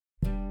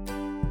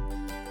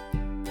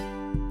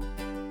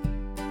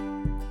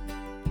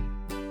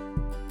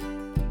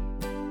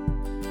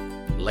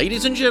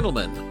Ladies and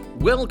gentlemen,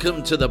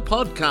 welcome to the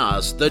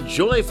podcast, The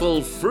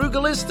Joyful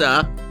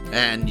Frugalista,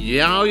 and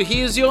now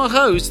here's your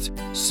host,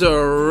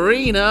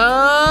 Serena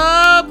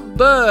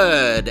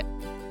Bird.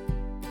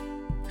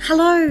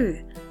 Hello,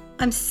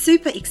 I'm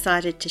super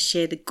excited to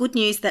share the good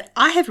news that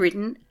I have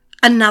written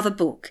another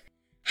book,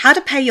 How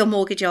to Pay Your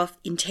Mortgage Off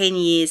in 10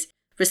 Years,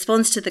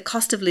 responds to the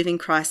cost of living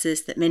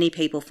crisis that many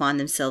people find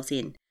themselves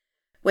in.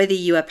 Whether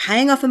you are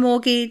paying off a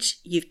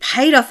mortgage, you've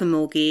paid off a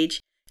mortgage,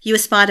 you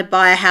aspire to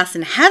buy a house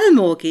and have a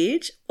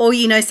mortgage, or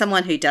you know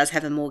someone who does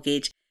have a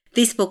mortgage,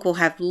 this book will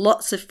have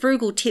lots of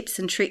frugal tips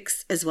and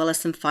tricks as well as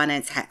some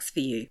finance hacks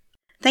for you.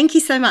 Thank you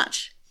so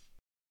much.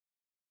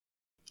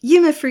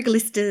 Yuma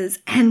Frugalistas,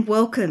 and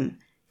welcome.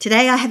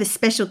 Today I have a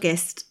special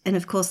guest, and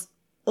of course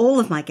all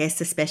of my guests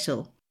are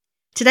special.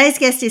 Today's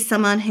guest is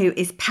someone who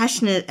is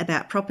passionate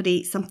about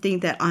property,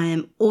 something that I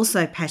am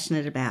also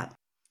passionate about.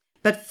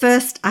 But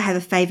first, I have a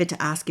favour to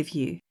ask of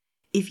you.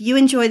 If you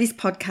enjoy this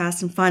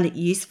podcast and find it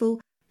useful,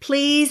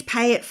 please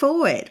pay it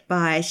forward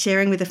by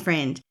sharing with a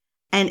friend.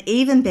 And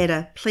even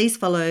better, please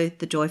follow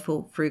the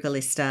Joyful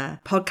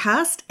Frugalista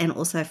podcast and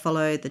also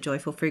follow the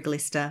Joyful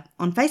Frugalista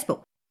on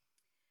Facebook.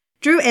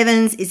 Drew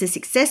Evans is a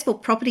successful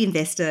property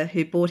investor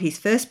who bought his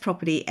first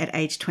property at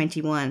age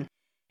 21.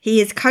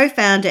 He is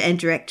co-founder and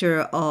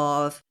director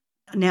of,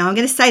 now I'm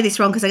going to say this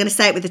wrong because I'm going to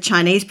say it with a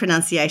Chinese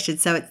pronunciation,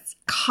 so it's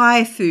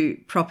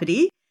Caifu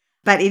Property.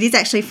 But it is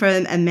actually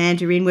from a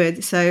Mandarin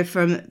word. So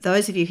from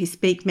those of you who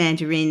speak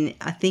Mandarin,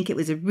 I think it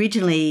was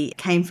originally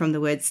came from the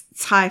words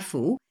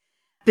Caifu,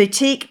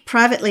 boutique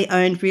privately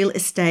owned real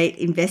estate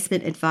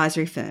investment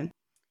advisory firm.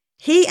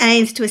 He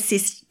aims to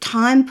assist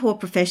time-poor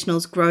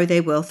professionals grow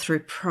their wealth through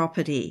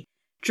property.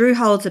 Drew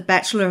holds a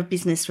Bachelor of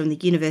Business from the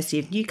University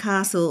of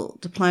Newcastle,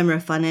 Diploma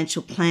of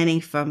Financial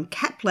Planning from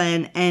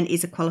Kaplan, and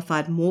is a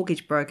qualified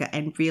mortgage broker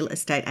and real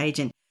estate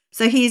agent.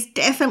 So he is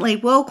definitely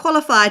well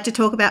qualified to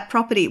talk about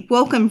property.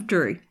 Welcome,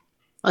 Drew.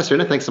 Hi,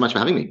 Serena. Thanks so much for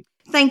having me.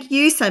 Thank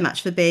you so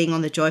much for being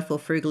on the Joyful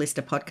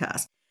Frugalista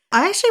podcast.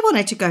 I actually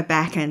wanted to go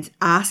back and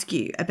ask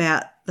you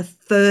about the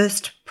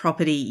first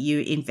property you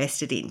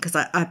invested in, because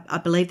I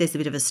believe there's a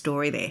bit of a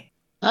story there.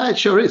 It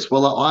sure is.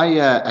 Well, I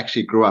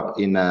actually grew up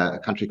in a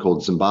country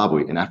called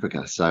Zimbabwe in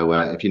Africa. So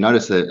if you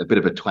notice a bit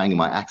of a twang in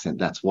my accent,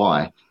 that's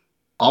why.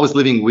 I was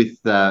living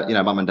with,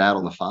 mum and dad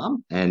on the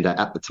farm. And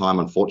at the time,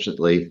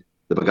 unfortunately,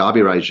 the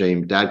Mugabe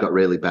regime, Dad got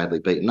really badly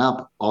beaten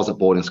up. I was at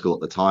boarding school at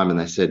the time, and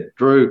they said,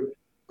 Drew,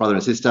 brother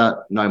and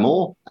sister, no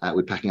more.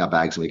 We're packing our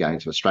bags and we're going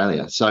to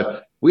Australia. So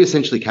we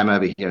essentially came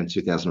over here in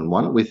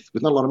 2001 with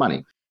not a lot of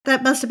money.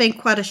 That must have been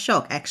quite a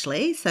shock,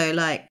 actually.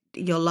 So,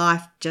 your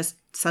life just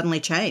suddenly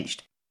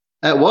changed.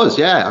 It was,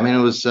 yeah. I mean,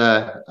 it was,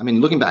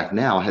 looking back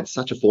now, I had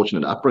such a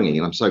fortunate upbringing,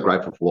 and I'm so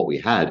grateful for what we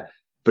had.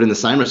 But in the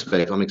same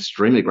respect, I'm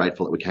extremely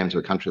grateful that we came to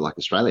a country like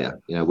Australia,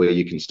 where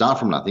you can start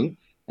from nothing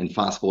and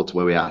fast forward to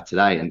where we are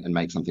today and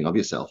make something of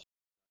yourself.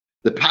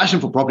 The passion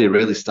for property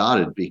really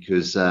started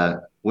because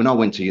when I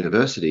went to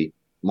university,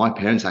 my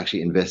parents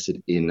actually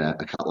invested in a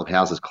couple of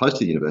houses close to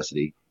the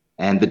university.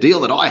 And the deal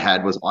that I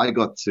had was I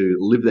got to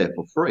live there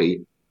for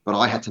free, but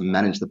I had to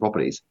manage the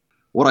properties.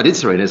 What I did,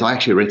 Serena, is I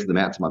actually rented them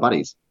out to my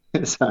buddies.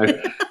 So,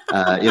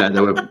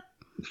 there were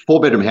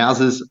 4-bedroom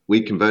houses.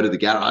 We converted the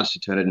garage to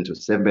turn it into a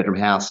 7-bedroom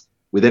house.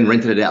 We then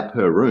rented it out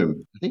per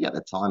room. I think at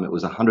the time it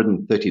was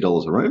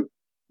 $130 a room,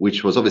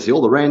 which was obviously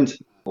all the rent,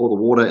 all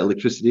the water,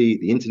 electricity,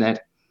 the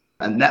internet.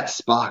 And that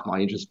sparked my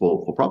interest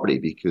for property,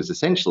 because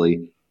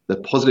essentially the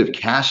positive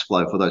cash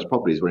flow for those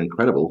properties were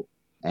incredible.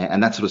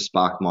 And that sort of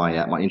sparked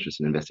my interest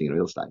in investing in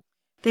real estate.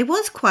 There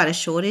was quite a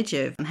shortage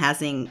of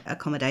housing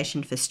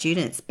accommodation for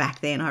students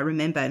back then, I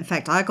remember. In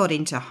fact, I got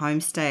into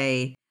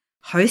homestay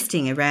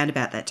hosting around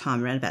about that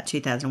time, around about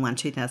 2001,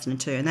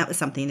 2002. And that was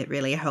something that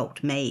really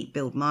helped me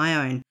build my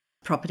own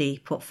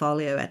property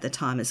portfolio at the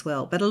time as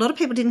well. But a lot of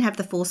people didn't have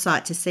the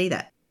foresight to see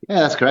that.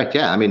 Yeah, that's correct.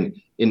 Yeah, I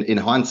mean, in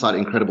hindsight,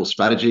 incredible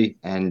strategy,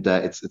 and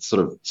it's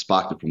sort of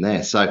sparked it from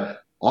there. So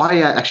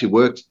I actually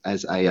worked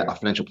as a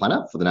financial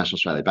planner for the National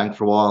Australia Bank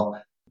for a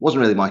while. Wasn't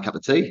really my cup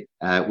of tea.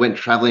 Went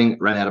travelling,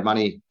 ran out of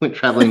money. Went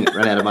travelling,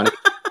 ran out of money.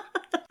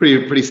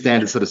 Pretty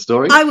standard sort of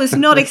story. I was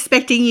not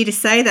expecting you to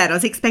say that. I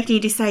was expecting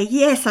you to say,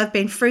 yes, I've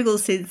been frugal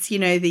since,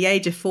 the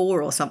age of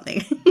 4 or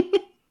something.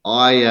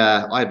 I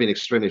have been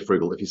extremely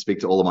frugal if you speak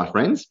to all of my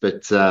friends,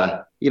 but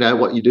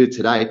what you do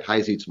today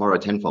pays you tomorrow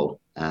tenfold,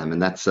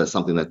 and that's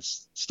something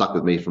that's stuck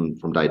with me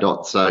from day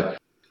dot. So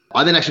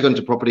I then actually got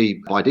into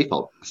property by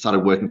default. I started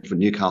working for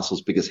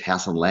Newcastle's biggest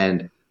house and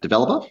land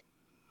developer,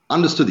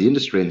 understood the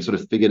industry and sort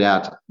of figured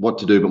out what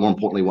to do, but more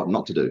importantly, what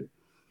not to do.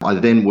 I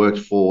then worked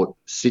for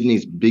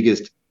Sydney's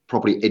biggest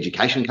property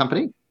education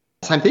company.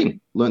 Same thing,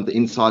 learned the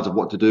insides of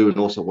what to do and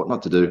also what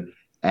not to do.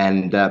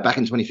 And back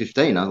in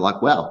 2015, I was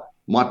like, wow.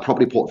 My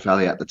property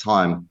portfolio at the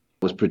time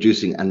was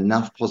producing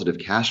enough positive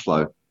cash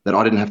flow that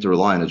I didn't have to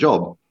rely on a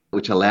job,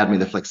 which allowed me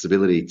the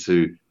flexibility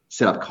to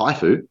set up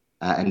Caifu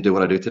and do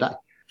what I do today.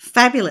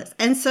 Fabulous.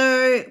 And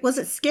so was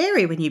it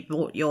scary when you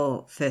bought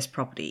your first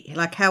property?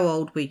 How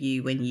old were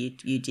you when you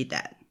did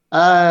that?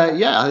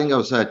 Yeah, I think I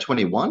was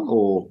 21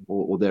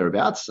 or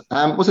thereabouts.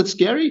 Was it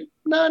scary?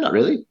 No, not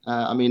really.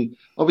 I mean,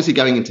 obviously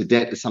going into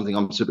debt is something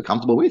I'm super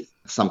comfortable with,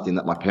 something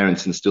that my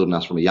parents instilled in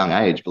us from a young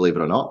age, believe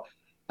it or not.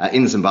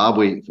 In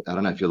Zimbabwe, I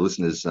don't know if your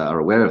listeners are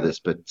aware of this,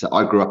 but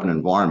I grew up in an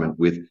environment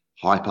with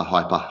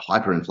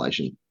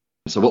hyperinflation.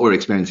 So what we're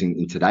experiencing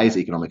in today's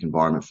economic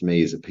environment for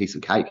me is a piece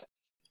of cake.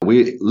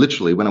 We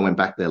literally, when I went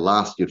back there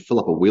last, you'd fill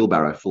up a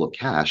wheelbarrow full of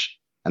cash,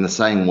 and the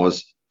saying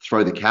was,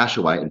 throw the cash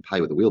away and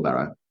pay with a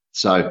wheelbarrow.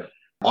 So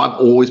I've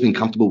always been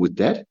comfortable with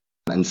debt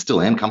and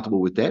still am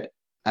comfortable with debt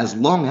as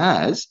long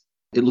as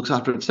it looks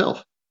after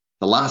itself.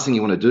 The last thing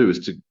you want to do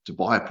is to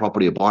buy a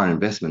property or buy an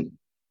investment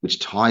which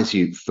ties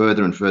you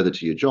further and further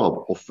to your job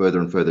or further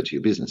and further to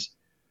your business.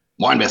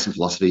 My investment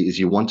philosophy is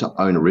you want to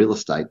own a real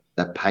estate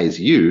that pays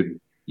you.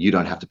 You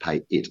don't have to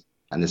pay it.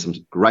 And there's some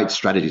great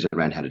strategies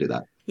around how to do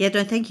that. Yeah,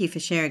 no, thank you for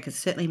sharing, because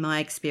certainly my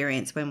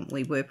experience when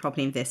we were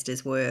property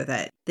investors were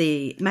that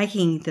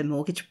making the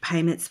mortgage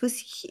payments was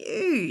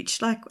huge.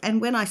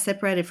 And when I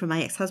separated from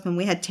my ex-husband,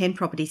 we had 10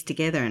 properties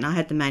together and I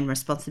had the main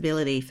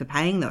responsibility for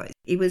paying those.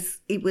 It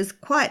was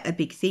quite a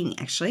big thing,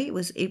 actually. It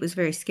was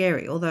very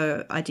scary,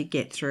 although I did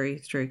get through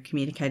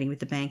communicating with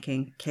the bank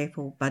and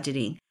careful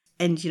budgeting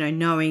and,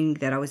 knowing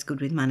that I was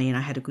good with money and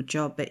I had a good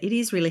job. But it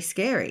is really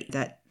scary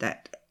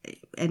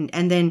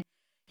and then,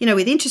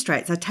 with interest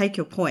rates, I take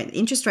your point.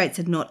 Interest rates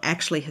are not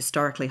actually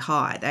historically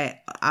high. They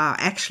are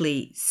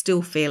actually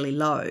still fairly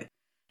low,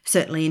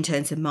 certainly in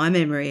terms of my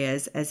memory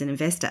as an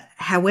investor.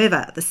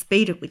 However, the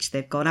speed at which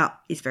they've gone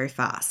up is very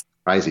fast.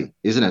 Crazy,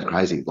 isn't it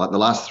crazy? Like the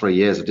last 3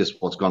 years of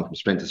just what's gone from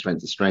strength to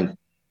strength to strength.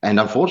 And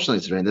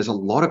unfortunately, Serene, there's a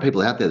lot of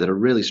people out there that are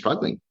really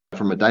struggling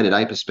from a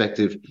day-to-day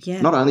perspective,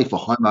 not only for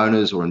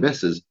homeowners or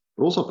investors,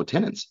 but also for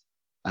tenants.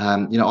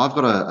 I've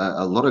got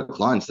a lot of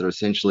clients that are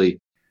essentially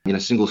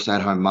single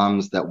stay-at-home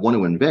mums that want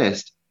to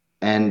invest,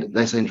 and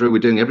they say, Drew, we're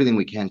doing everything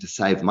we can to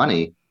save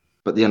money.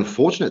 But the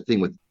unfortunate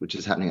thing which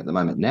is happening at the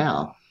moment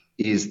now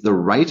is the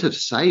rate of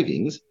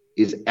savings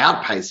is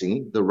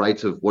outpacing the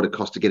rate of what it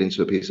costs to get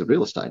into a piece of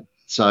real estate.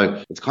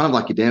 So it's kind of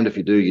like you're damned if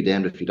you do, you're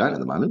damned if you don't at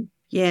the moment.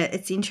 Yeah,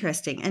 it's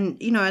interesting.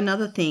 And,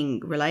 another thing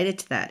related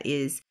to that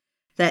is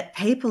that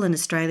people in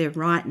Australia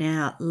right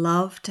now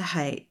love to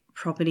hate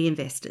property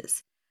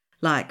investors.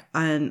 Like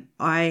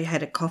I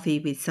had a coffee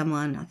with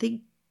someone, I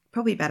think,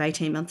 probably about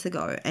 18 months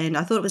ago. And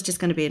I thought it was just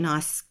going to be a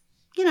nice,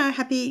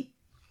 happy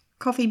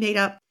coffee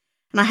meetup.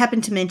 And I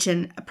happened to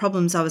mention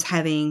problems I was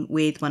having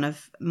with one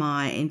of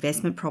my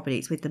investment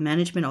properties, with the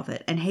management of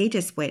it. And he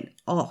just went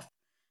off.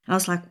 And I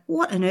was like,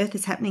 what on earth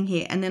is happening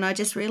here? And then I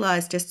just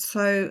realised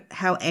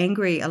how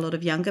angry a lot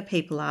of younger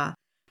people are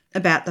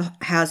about the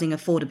housing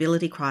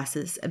affordability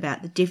crisis,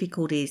 about the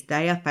difficulties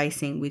they are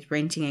facing with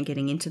renting and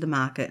getting into the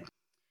market.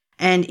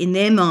 And in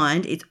their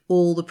mind, it's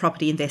all the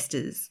property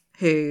investors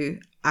who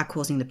are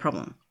causing the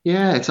problem.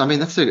 Yeah,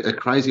 that's a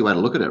crazy way to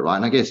look at it, right?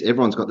 And I guess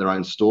everyone's got their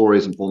own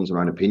stories and forms their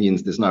own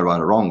opinions. There's no right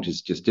or wrong,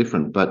 just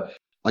different. But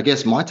I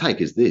guess my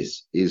take is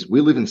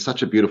we live in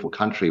such a beautiful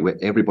country where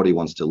everybody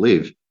wants to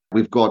live.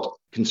 We've got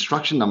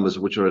construction numbers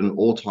which are at an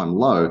all-time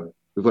low.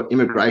 We've got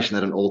immigration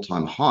at an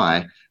all-time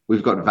high.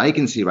 We've got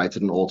vacancy rates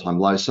at an all-time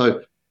low.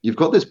 So you've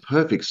got this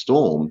perfect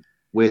storm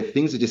where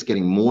things are just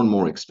getting more and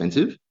more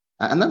expensive.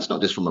 And that's not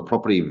just from a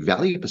property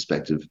value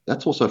perspective.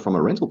 That's also from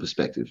a rental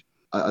perspective.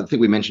 I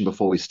think we mentioned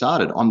before we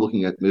started, I'm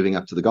looking at moving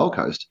up to the Gold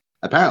Coast.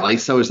 Apparently,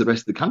 so is the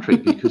rest of the country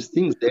because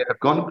things there have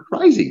gone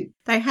crazy.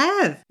 They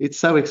have. It's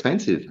so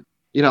expensive.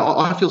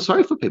 I feel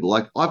sorry for people.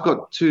 Like I've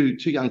got two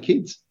young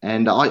kids,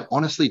 and I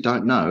honestly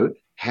don't know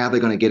how they're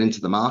going to get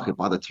into the market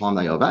by the time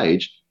they are of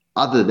age,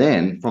 other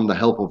than from the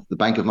help of the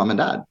bank of mum and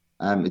dad.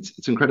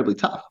 It's incredibly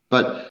tough.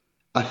 But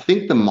I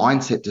think the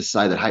mindset to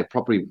say that, hey,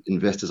 property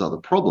investors are the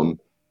problem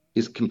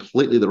is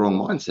completely the wrong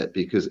mindset,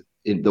 because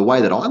in the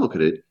way that I look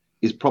at it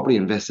is property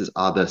investors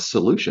are the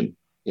solution.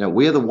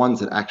 We're the ones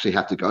that actually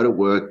have to go to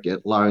work,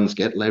 get loans,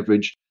 get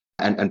leverage,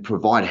 and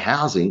provide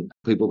housing to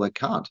people that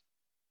can't.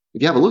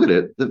 If you have a look at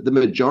it, the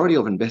majority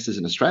of investors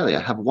in Australia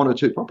have one or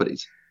two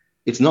properties.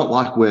 It's not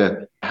like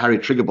we're Harry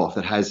Triggerboff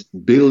that has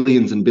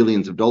billions and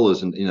billions of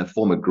dollars in a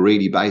form of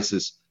greedy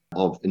basis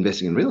of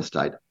investing in real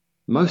estate.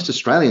 Most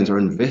Australians are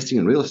investing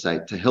in real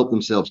estate to help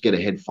themselves get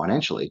ahead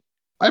financially.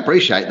 I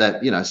appreciate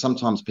that,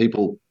 sometimes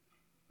people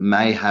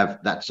may have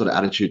that sort of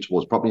attitude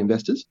towards property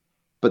investors,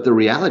 but the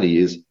reality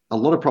is a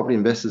lot of property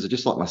investors are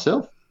just like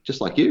myself,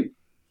 just like you.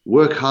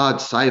 Work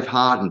hard, save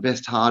hard,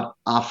 invest hard,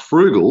 are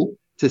frugal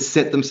to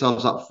set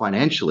themselves up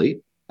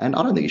financially, and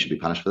I don't think you should be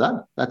punished for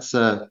that. That's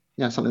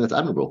something that's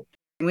admirable.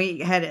 We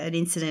had an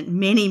incident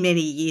many,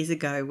 many years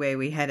ago where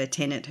we had a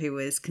tenant who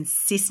was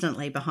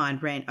consistently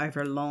behind rent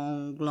over a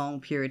long, long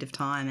period of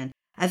time, and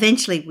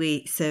eventually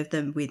we served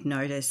them with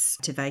notice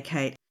to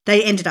vacate.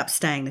 They ended up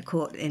staying.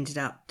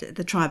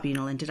 The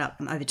tribunal ended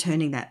up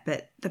overturning that.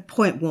 But the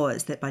point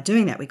was that by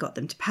doing that, we got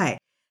them to pay.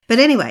 But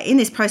anyway, in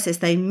this process,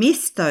 they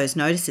missed those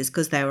notices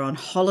because they were on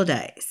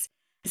holidays.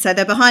 So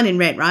they're behind in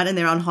rent, right? And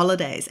they're on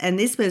holidays. And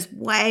this was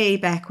way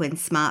back when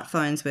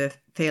smartphones were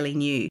fairly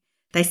new.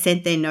 They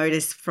sent their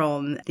notice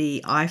from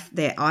their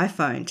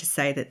iPhone to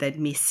say that they'd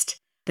missed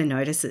the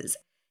notices.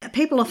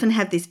 People often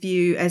have this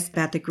view as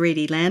about the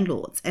greedy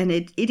landlords, and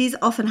it is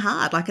often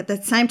hard. Like at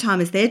the same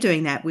time as they're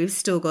doing that, we've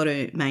still got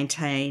to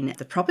maintain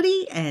the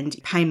property and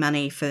pay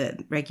money for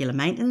regular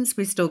maintenance.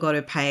 We've still got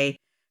to pay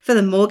for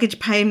the mortgage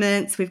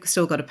payments. We've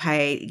still got to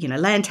pay,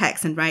 land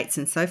tax and rates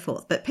and so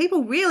forth. But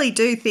people really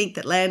do think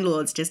that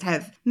landlords just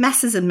have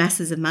masses and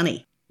masses of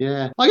money.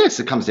 Yeah, I guess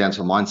it comes down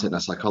to a mindset and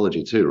a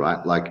psychology too,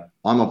 right? Like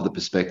I'm of the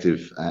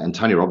perspective, and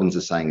Tony Robbins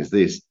is saying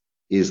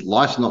is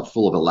life's not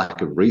full of a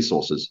lack of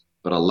resources,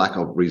 but a lack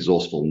of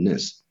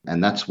resourcefulness.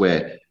 And that's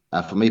where,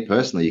 for me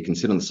personally, you can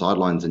sit on the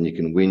sidelines and you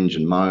can whinge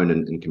and moan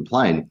and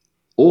complain,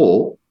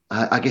 or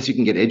I guess you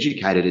can get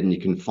educated and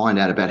you can find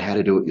out about how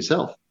to do it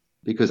yourself.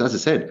 Because as I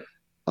said,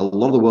 a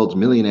lot of the world's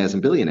millionaires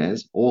and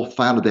billionaires all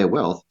founded their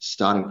wealth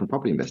starting from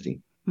property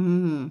investing.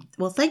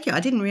 Well, thank you. I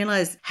didn't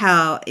realise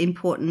how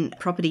important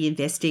property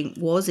investing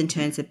was in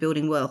terms of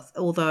building wealth,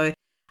 although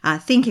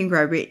Think and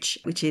Grow Rich,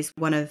 which is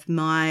one of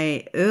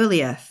my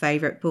earlier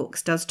favourite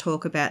books, does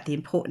talk about the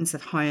importance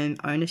of home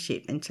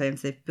ownership in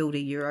terms of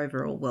building your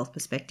overall wealth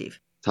perspective.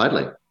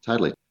 Totally.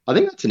 I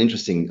think that's an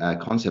interesting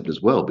concept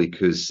as well,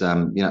 because a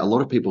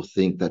lot of people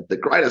think that the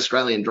great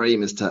Australian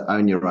dream is to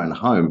own your own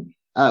home,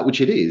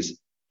 which it is.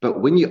 But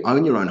when you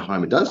own your own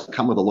home, it does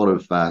come with a lot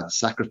of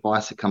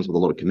sacrifice. It comes with a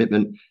lot of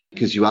commitment,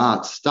 because you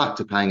are stuck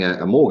to paying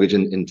a mortgage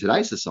in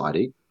today's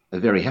society, a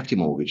very hefty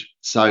mortgage.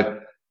 So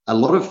a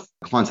lot of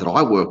clients that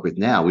I work with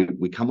now,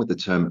 we come with the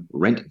term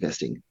rent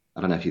investing.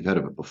 I don't know if you've heard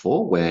of it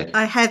before. Where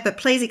I have, but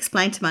please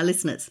explain to my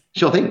listeners.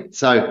 Sure thing.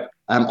 So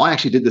I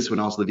actually did this when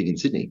I was living in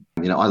Sydney.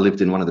 I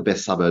lived in one of the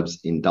best suburbs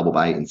in Double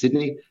Bay in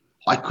Sydney.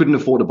 I couldn't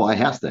afford to buy a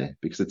house there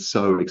because it's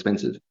so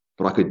expensive,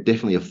 but I could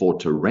definitely afford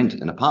to rent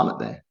an apartment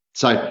there.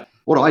 So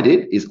what I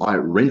did is I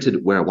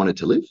rented where I wanted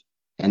to live,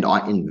 and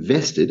I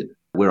invested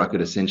where I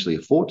could essentially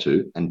afford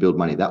to and build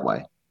money that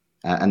way.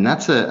 And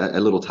that's a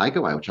little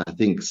takeaway, which I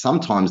think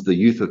sometimes the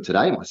youth of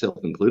today, myself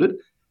included,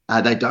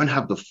 they don't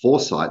have the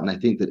foresight, and they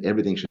think that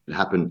everything should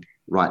happen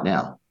right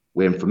now.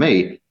 When for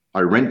me, I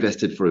rent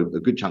invested for a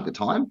good chunk of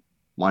time.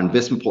 My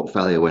investment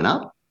portfolio went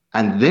up.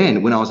 And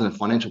then when I was in a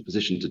financial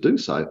position to do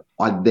so,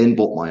 I then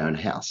bought my own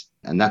house.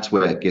 And that's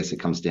where I guess it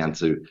comes down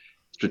to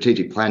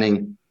strategic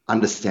planning,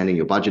 understanding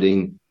your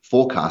budgeting,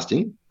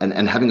 forecasting,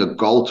 and having a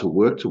goal to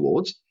work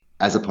towards,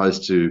 as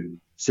opposed to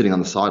sitting on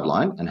the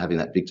sideline and having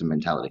that victim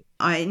mentality.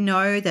 I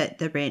know that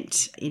the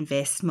rent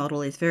invest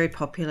model is very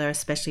popular,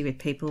 especially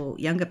with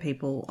younger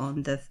people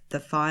on the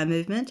FIRE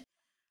movement,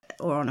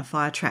 or on a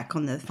FIRE track,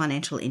 on the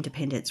financial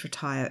independence,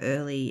 retire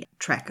early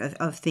track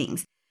of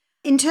things.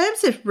 In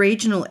terms of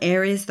regional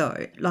areas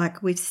though,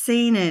 like we've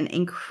seen an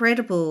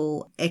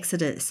incredible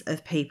exodus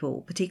of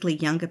people, particularly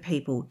younger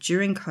people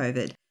during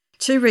COVID,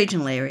 to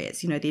regional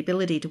areas. The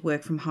ability to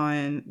work from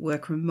home,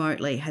 work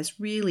remotely has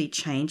really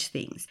changed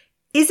things.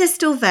 Is there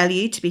still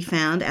value to be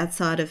found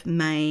outside of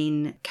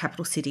main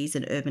capital cities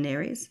and urban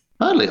areas?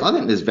 Totally. I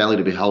think there's value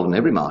to be held in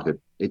every market.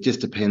 It just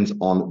depends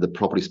on the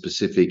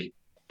property-specific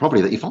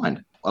property that you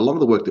find. A lot of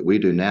the work that we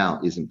do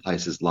now is in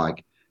places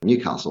like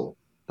Newcastle,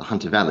 the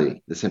Hunter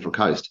Valley, the Central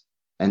Coast.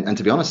 And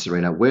to be honest,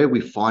 Serena, where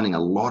we're finding a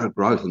lot of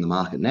growth in the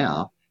market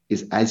now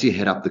is as you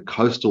head up the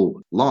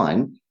coastal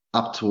line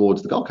up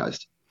towards the Gold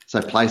Coast.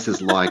 So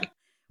places like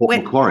Port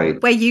Macquarie.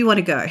 Where you want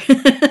to go.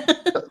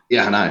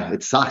 Yeah, I know.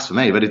 It sucks for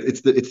me, but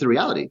it's the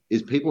reality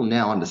is people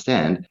now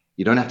understand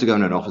you don't have to go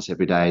in an office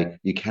every day.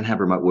 You can have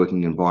remote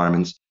working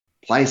environments.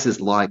 Places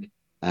like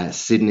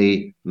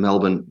Sydney,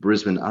 Melbourne,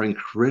 Brisbane are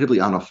incredibly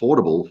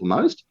unaffordable for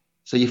most.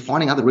 So you're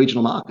finding other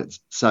regional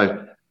markets.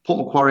 So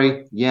Port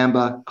Macquarie,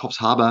 Yamba, Coffs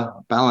Harbour,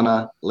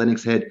 Ballina,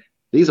 Lennox Head,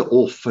 these are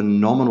all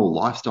phenomenal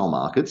lifestyle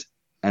markets,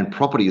 and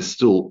property is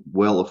still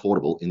well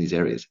affordable in these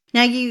areas.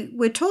 Now, you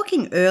were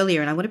talking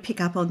earlier, and I want to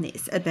pick up on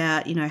this,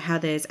 about, how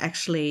there's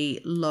actually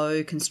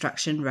low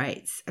construction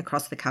rates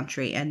across the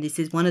country, and this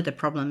is one of the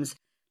problems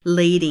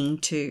leading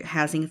to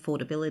housing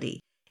affordability.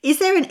 Is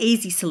there an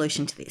easy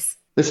solution to this?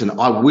 Listen,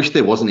 I wish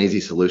there was an easy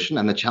solution,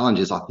 and the challenge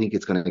is I think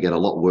it's going to get a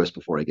lot worse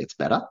before it gets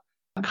better.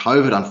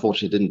 COVID,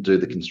 unfortunately, didn't do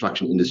the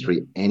construction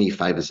industry any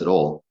favours at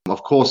all.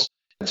 Of course,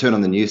 I turn on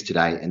the news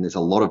today and there's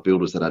a lot of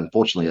builders that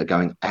unfortunately are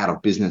going out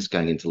of business,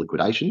 going into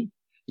liquidation.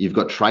 You've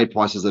got trade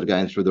prices that are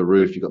going through the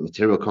roof. You've got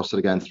material costs that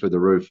are going through the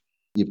roof.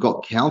 You've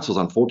got councils,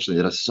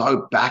 unfortunately, that are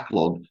so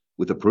backlogged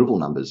with approval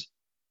numbers.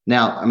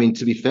 Now, I mean,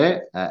 to be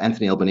fair,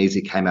 Anthony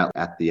Albanese came out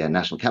at the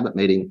National Cabinet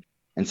meeting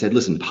and said,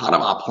 listen, part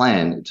of our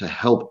plan to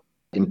help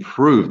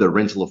improve the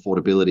rental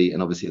affordability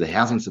and obviously the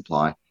housing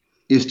supply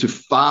is to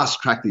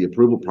fast track the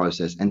approval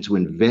process and to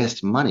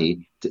invest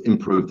money to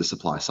improve the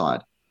supply side.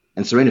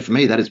 And Serena, for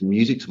me, that is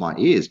music to my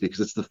ears, because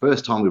it's the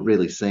first time we've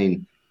really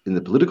seen in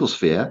the political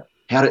sphere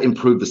how to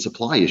improve the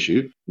supply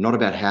issue, not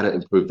about how to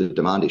improve the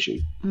demand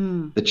issue.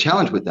 The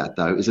challenge with that,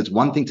 though, is it's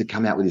one thing to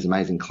come out with these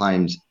amazing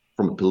claims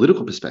from a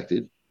political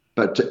perspective,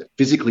 but to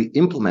physically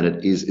implement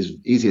it is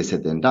easier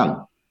said than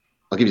done.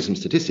 I'll give you some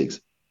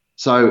statistics.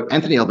 So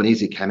Anthony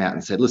Albanese came out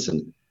and said,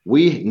 listen,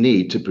 we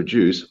need to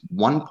produce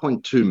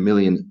 1.2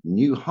 million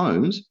new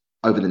homes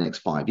over the next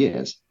 5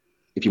 years.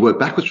 If you work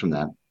backwards from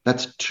that,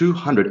 That's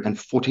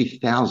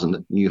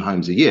 240,000 new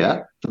homes a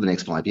year for the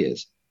next 5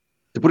 years.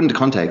 To put into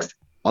context,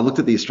 I looked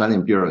at the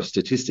Australian Bureau of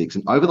Statistics,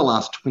 and over the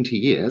last 20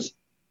 years,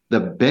 the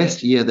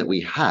best year that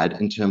we had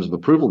in terms of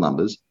approval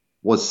numbers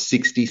was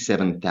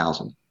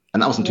 67,000.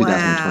 And that was in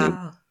 2020.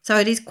 Wow. So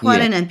it is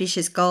quite an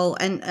ambitious goal.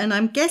 And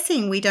I'm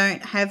guessing we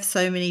don't have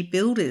so many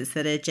builders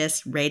that are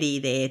just ready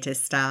there to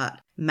start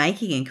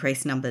making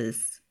increased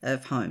numbers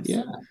of homes.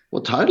 Yeah,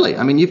 well, totally.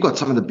 I mean, you've got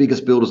some of the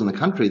biggest builders in the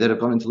country that have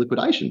gone into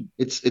liquidation.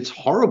 It's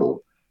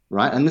horrible,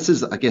 right? And this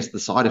is, I guess, the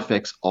side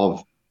effects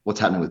of what's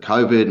happening with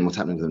COVID and what's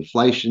happening with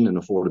inflation and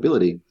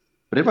affordability.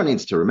 But everyone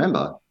needs to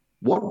remember,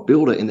 what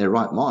builder in their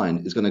right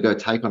mind is going to go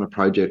take on a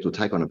project or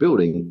take on a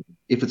building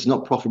if it's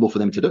not profitable for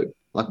them to do?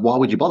 Like, why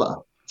would you bother?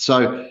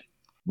 So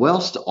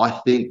whilst I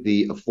think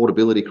the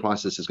affordability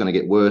crisis is going to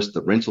get worse,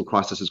 the rental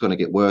crisis is going to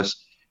get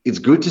worse, it's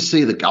good to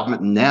see the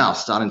government now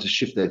starting to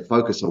shift their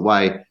focus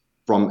away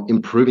from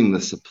improving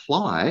the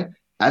supply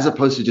as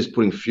opposed to just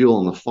putting fuel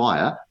on the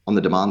fire on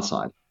the demand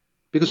side.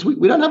 Because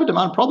we don't have a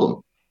demand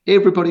problem.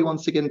 Everybody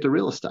wants to get into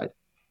real estate.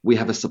 We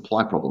have a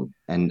supply problem.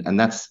 And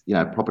that's,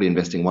 property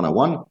investing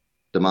 101.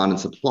 Demand and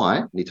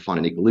supply need to find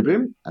an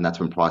equilibrium, and that's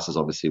when prices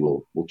obviously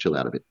will chill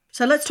out a bit.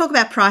 So let's talk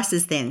about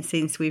prices then,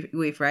 since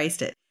we've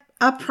raised it.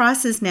 Are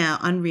prices now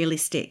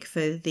unrealistic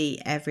for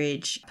the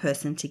average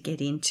person to get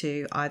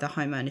into either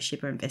home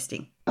ownership or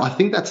investing? I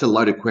think that's a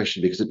loaded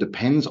question because it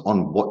depends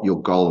on what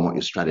your goal and what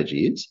your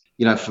strategy is.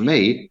 For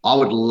me, I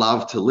would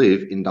love to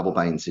live in Double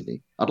Bay in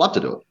Sydney. I'd love to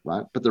do it,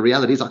 right? But the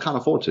reality is I can't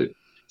afford to.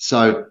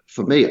 So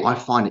for me, I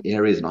find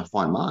areas and I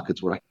find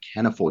markets where I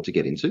can afford to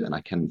get into and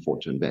I can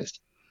afford to invest.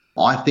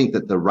 I think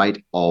that the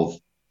rate of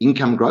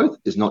income growth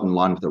is not in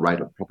line with the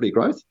rate of property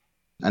growth.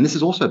 And this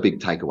is also a big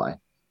takeaway.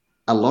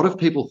 A lot of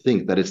people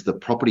think that it's the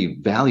property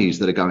values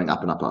that are going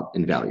up and up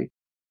in value,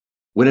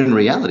 when in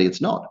reality, it's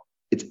not.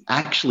 It's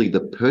actually the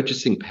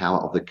purchasing power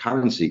of the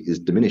currency is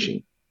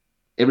diminishing.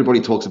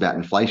 Everybody talks about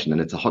inflation, and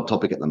it's a hot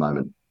topic at the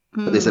moment.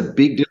 But there's a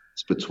big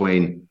difference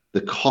between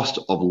the cost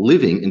of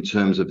living in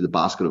terms of the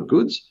basket of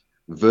goods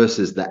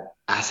versus the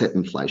asset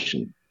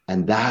inflation.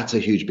 And that's a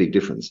huge, big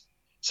difference.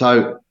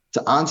 So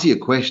to answer your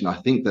question, I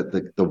think that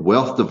the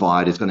wealth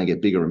divide is going to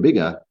get bigger and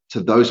bigger to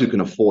those who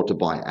can afford to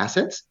buy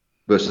assets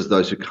versus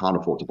those who can't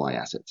afford to buy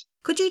assets.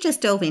 Could you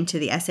just delve into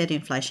the asset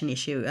inflation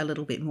issue a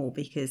little bit more?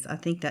 Because I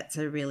think that's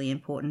a really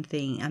important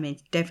thing. I mean,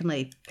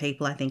 definitely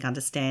people, I think,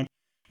 understand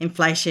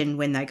inflation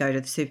when they go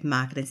to the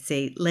supermarket and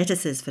see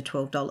lettuces for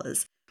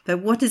 $12. But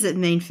what does it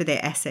mean for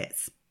their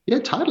assets? Yeah,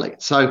 totally.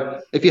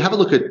 So if you have a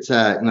look at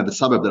the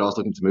suburb that I was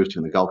looking to move to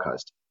in the Gold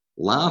Coast,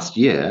 last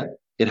year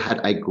it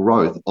had a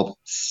growth of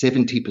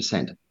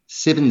 70%,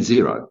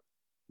 70,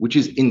 which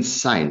is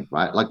insane,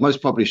 right? Like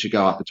most properties should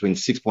go up between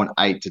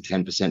 6.8 to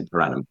 10%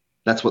 per annum.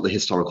 That's what the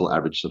historical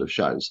average sort of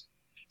shows.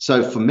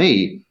 So for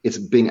me, it's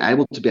being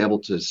able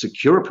to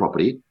secure a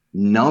property,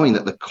 knowing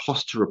that the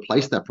cost to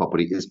replace that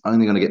property is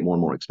only going to get more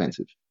and more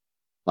expensive.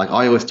 Like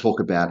I always talk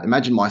about,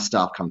 imagine my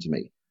staff come to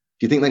me.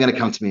 Do you think they're going to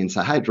come to me and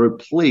say, hey, Drew,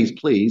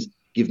 please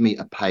give me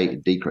a pay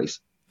decrease?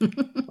 Of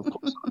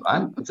course not,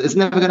 right? It's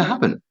never going to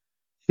happen.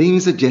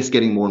 Things are just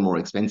getting more and more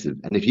expensive.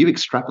 And if you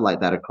extrapolate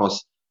that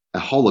across a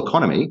whole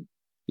economy,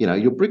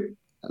 your brick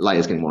layer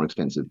is getting more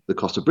expensive. The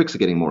cost of bricks are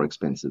getting more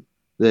expensive.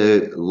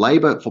 The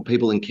labour for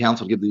people in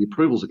council to give the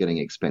approvals are getting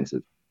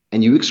expensive.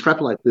 And you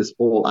extrapolate this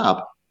all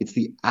up, it's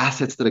the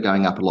assets that are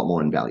going up a lot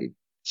more in value.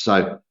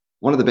 So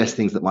one of the best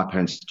things that my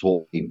parents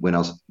taught me when I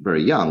was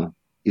very young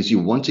is you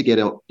want to get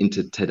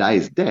into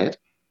today's debt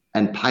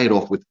and pay it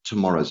off with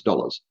tomorrow's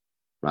dollars,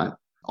 right?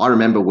 I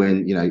remember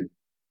when,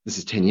 this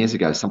is 10 years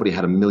ago, somebody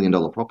had $1 million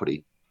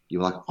property. You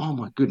were like, oh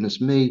my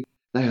goodness me,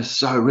 they are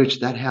so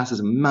rich. That house is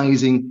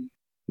amazing.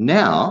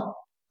 Now,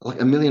 like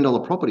 $1 million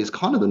property is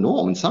kind of the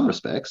norm in some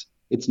respects.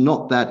 It's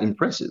not that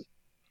impressive.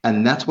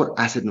 And that's what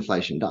asset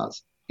inflation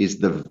does, is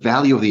the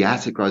value of the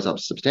asset grows up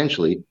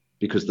substantially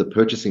because the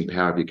purchasing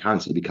power of your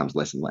currency becomes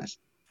less and less.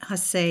 I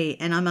see.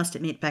 And I must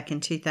admit, back in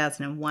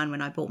 2001,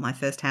 when I bought my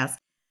first house,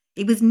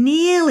 it was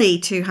nearly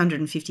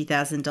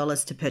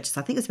 $250,000 to purchase.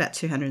 I think it was about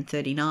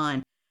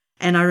 $239,000.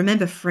 And I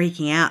remember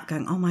freaking out,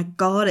 going, oh my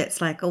God, it's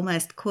like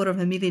almost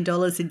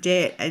 $250,000 in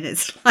debt. And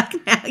it's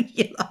like now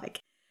you're like,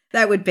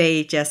 that would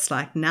be just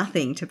like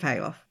nothing to pay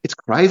off. It's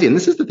crazy. And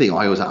this is the thing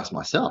I always ask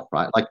myself,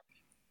 right? Like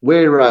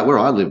where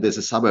I live, there's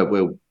a suburb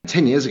where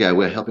 10 years ago,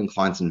 we're helping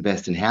clients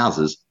invest in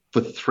houses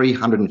for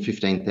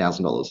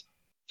 $315,000,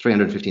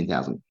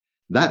 $315,000.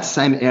 That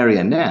same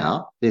area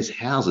now, there's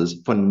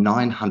houses for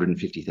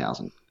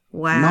 $950,000.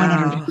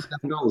 Wow.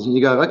 $950,000. And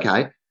you go,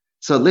 okay,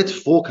 so let's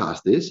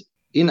forecast this.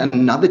 In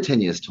another 10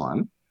 years'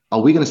 time,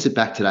 are we going to sit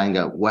back today and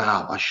go,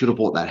 wow, I should have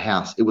bought that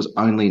house. It was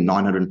only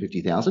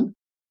 $950,000.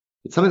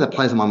 It's something that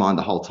plays on my mind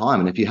the whole time.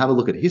 And if you have a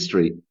look at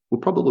history, we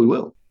probably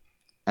will.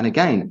 And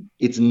again,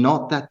 it's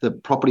not that the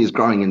property is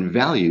growing in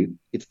value.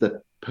 It's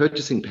the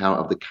purchasing power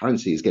of the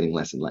currency is getting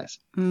less and less.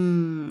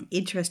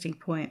 Interesting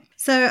point.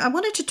 So I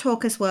wanted to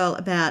talk as well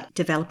about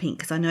developing,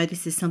 because I know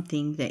this is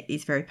something that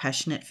is very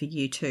passionate for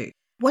you too.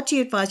 What do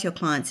you advise your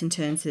clients in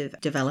terms of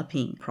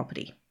developing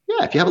property?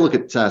 Yeah, if you have a look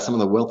at some of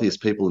the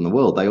wealthiest people in the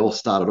world, they all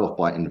started off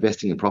by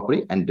investing in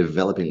property and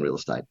developing real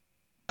estate.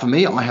 For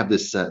me, I have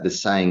this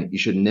saying, you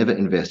should never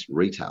invest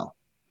retail.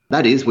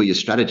 That is where your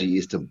strategy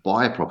is to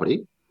buy a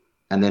property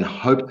and then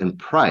hope and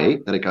pray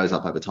that it goes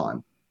up over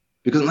time.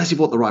 Because unless you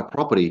bought the right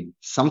property,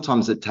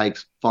 sometimes it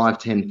takes 5,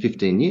 10,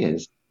 15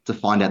 years to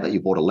find out that you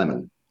bought a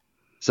lemon.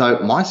 So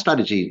my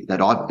strategy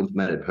that I've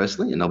implemented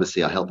personally, and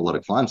obviously I help a lot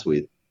of clients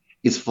with,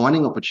 is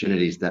finding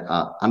opportunities that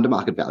are under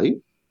market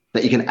value,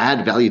 that you can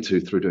add value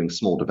to through doing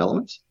small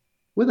developments,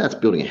 whether that's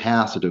building a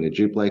house or doing a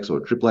duplex or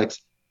a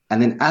triplex.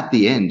 And then at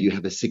the end, you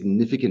have a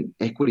significant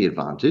equity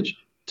advantage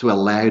to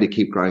allow you to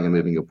keep growing and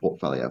moving your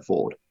portfolio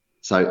forward.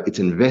 So it's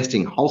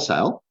investing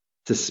wholesale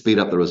to speed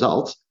up the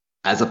results,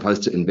 as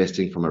opposed to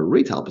investing from a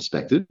retail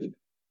perspective,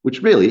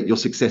 which really your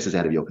success is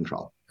out of your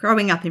control.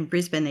 Growing up in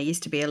Brisbane, there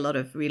used to be a lot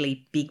of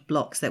really big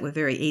blocks that were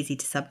very easy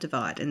to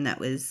subdivide, and that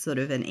was sort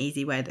of an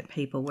easy way that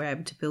people were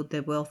able to build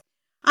their wealth.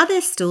 Are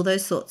there still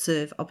those sorts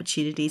of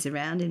opportunities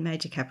around in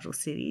major capital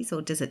cities,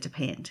 or does it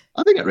depend?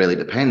 I think it really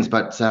depends,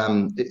 but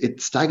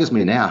it staggers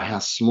me now how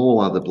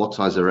small the block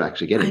sizes are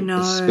actually getting, I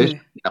know. Especially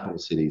in capital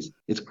cities.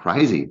 It's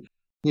crazy.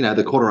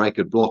 The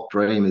quarter-acre block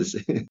dream is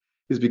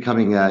is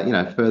becoming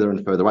further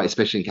and further away,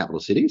 especially in capital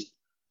cities.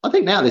 I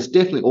think now there's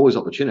definitely always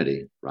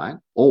opportunity, right?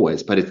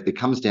 Always, but it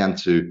comes down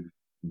to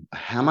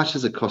how much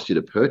does it cost you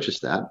to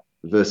purchase that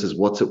versus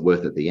what's it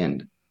worth at the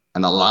end.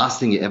 And the last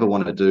thing you ever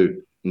want to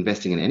do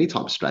investing in any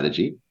type of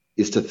strategy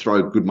is to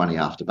throw good money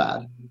after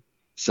bad.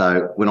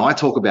 So when I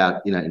talk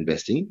about,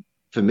 investing,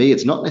 for me,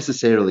 it's not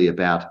necessarily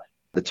about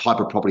the type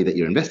of property that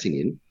you're investing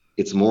in.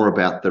 It's more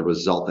about the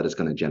result that it's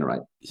going to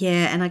generate.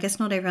 Yeah, and I guess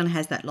not everyone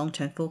has that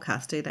long-term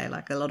forecast, do they?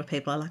 Like a lot of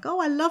people are like,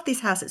 oh, I love this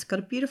house. It's got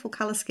a beautiful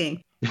colour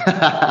scheme.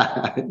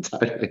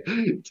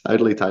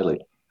 Totally.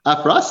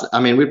 For us, I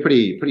mean, we're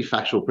pretty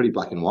factual, pretty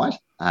black and white.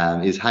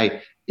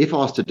 Hey, if I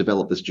was to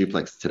develop this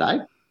duplex today,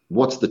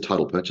 what's the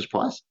total purchase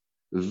price?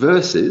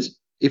 Versus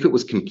if it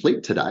was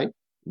complete today,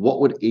 what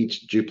would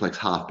each duplex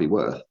half be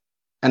worth?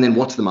 And then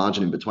what's the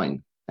margin in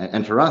between?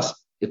 And for us,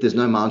 if there's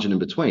no margin in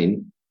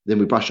between, then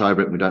we brush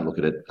over it and we don't look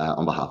at it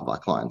on behalf of our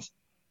clients.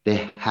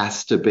 There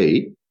has to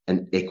be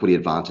an equity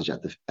advantage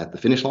at the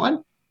finish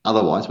line.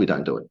 Otherwise, we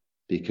don't do it.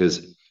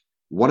 Because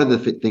one of the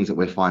things that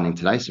we're finding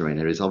today,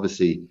 Serena, is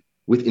obviously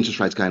with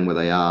interest rates going where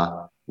they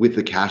are, with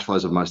the cash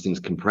flows of most things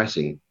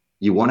compressing,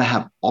 you want to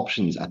have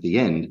options at the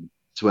end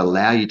to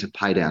allow you to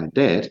pay down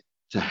debt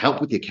to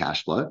help with your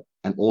cash flow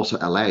and also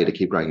allow you to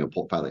keep growing your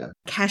portfolio.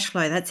 Cash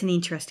flow, that's an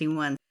interesting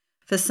one.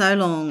 For so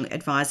long,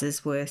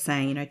 advisors were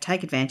saying,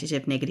 take advantage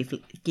of negative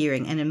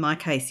gearing. And in my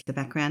case, the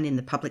background in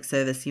the public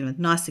service,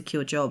 nice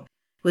secure job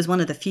was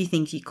one of the few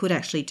things you could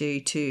actually do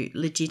to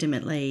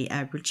legitimately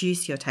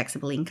reduce your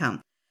taxable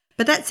income.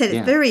 But that said,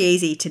 It's very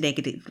easy to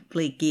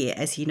negatively gear,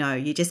 as you know.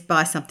 You just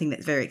buy something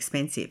that's very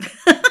expensive.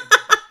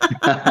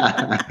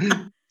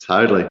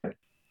 Totally.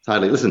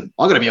 Listen,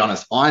 I've got to be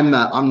honest. I'm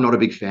not a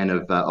big fan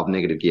of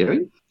negative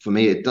gearing. For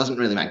me, it doesn't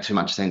really make too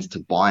much sense to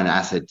buy an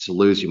asset to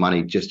lose your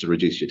money just to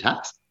reduce your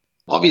tax.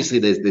 Obviously,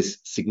 there's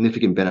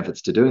significant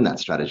benefits to doing that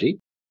strategy.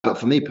 But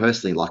for me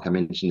personally, like I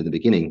mentioned in the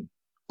beginning,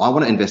 I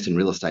want to invest in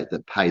real estate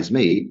that pays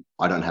me.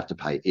 I don't have to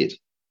pay it.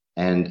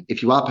 And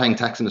if you are paying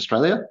tax in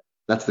Australia,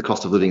 that's the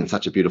cost of living in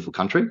such a beautiful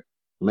country.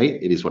 For me,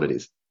 it is what it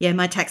is. Yeah,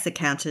 my tax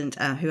accountant,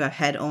 who I've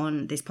had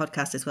on this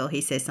podcast as well,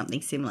 he says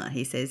something similar.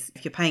 He says,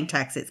 if you're paying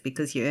tax, it's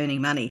because you're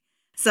earning money.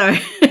 So,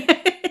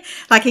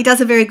 he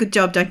does a very good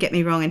job, don't get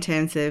me wrong, in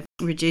terms of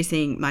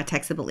reducing my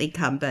taxable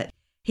income, but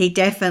he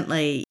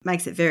definitely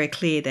makes it very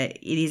clear that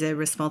it is a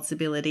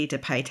responsibility to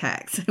pay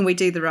tax, and we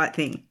do the right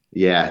thing.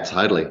 Yeah,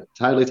 totally.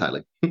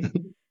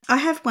 I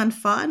have one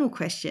final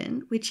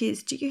question, which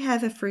is, do you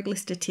have a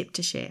Frugalista tip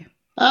to share?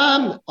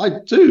 I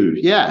do,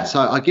 yeah.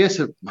 So I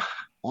guess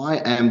I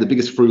am the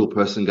biggest frugal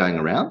person going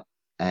around,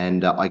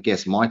 and I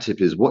guess my tip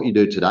is what you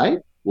do today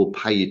will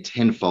pay you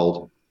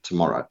tenfold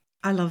tomorrow.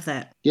 I love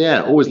that.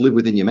 Yeah, always live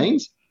within your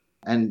means,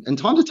 and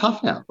times are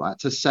tough now,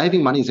 right? So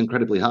saving money is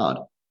incredibly hard.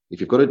 If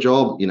you've got a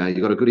job,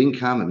 you've got a good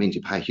income, it means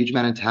you pay a huge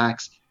amount of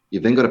tax.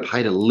 You've then got to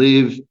pay to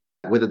live,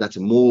 whether that's a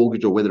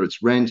mortgage or whether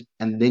it's rent,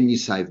 and then you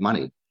save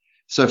money.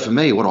 So for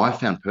me, what I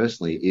found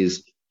personally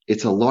is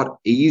it's a lot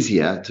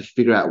easier to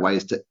figure out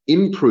ways to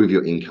improve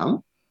your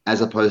income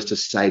as opposed to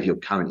save your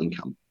current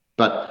income.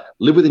 But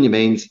live within your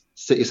means,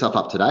 set yourself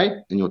up today,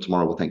 and your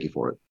tomorrow will thank you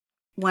for it.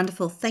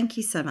 Wonderful. Thank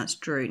you so much,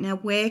 Drew. Now,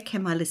 where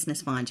can my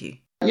listeners find you?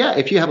 Yeah,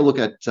 if you have a look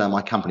at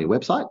my company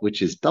website,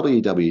 which is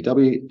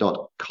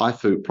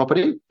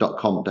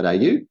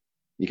www.caifuproperty.com.au,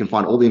 you can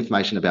find all the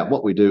information about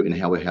what we do and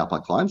how we help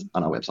our clients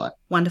on our website.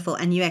 Wonderful.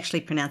 And you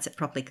actually pronounce it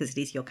properly because it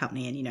is your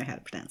company and you know how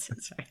to pronounce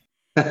it. So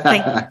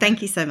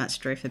thank you so much,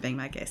 Drew, for being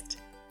my guest.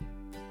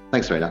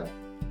 Thanks, Rita.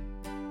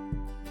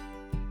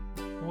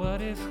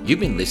 You've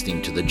been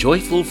listening to The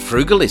Joyful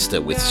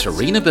Frugalista with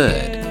Serena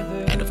Bird.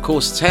 And of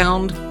course,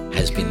 sound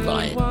has been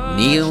by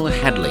Neil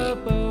Hadley.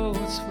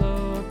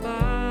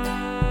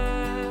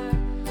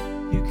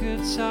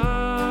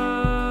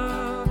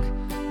 Talk,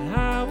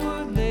 I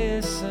would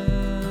listen,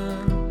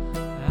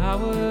 I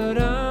would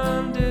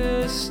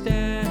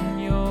understand.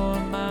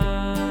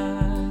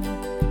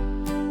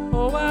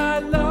 Oh,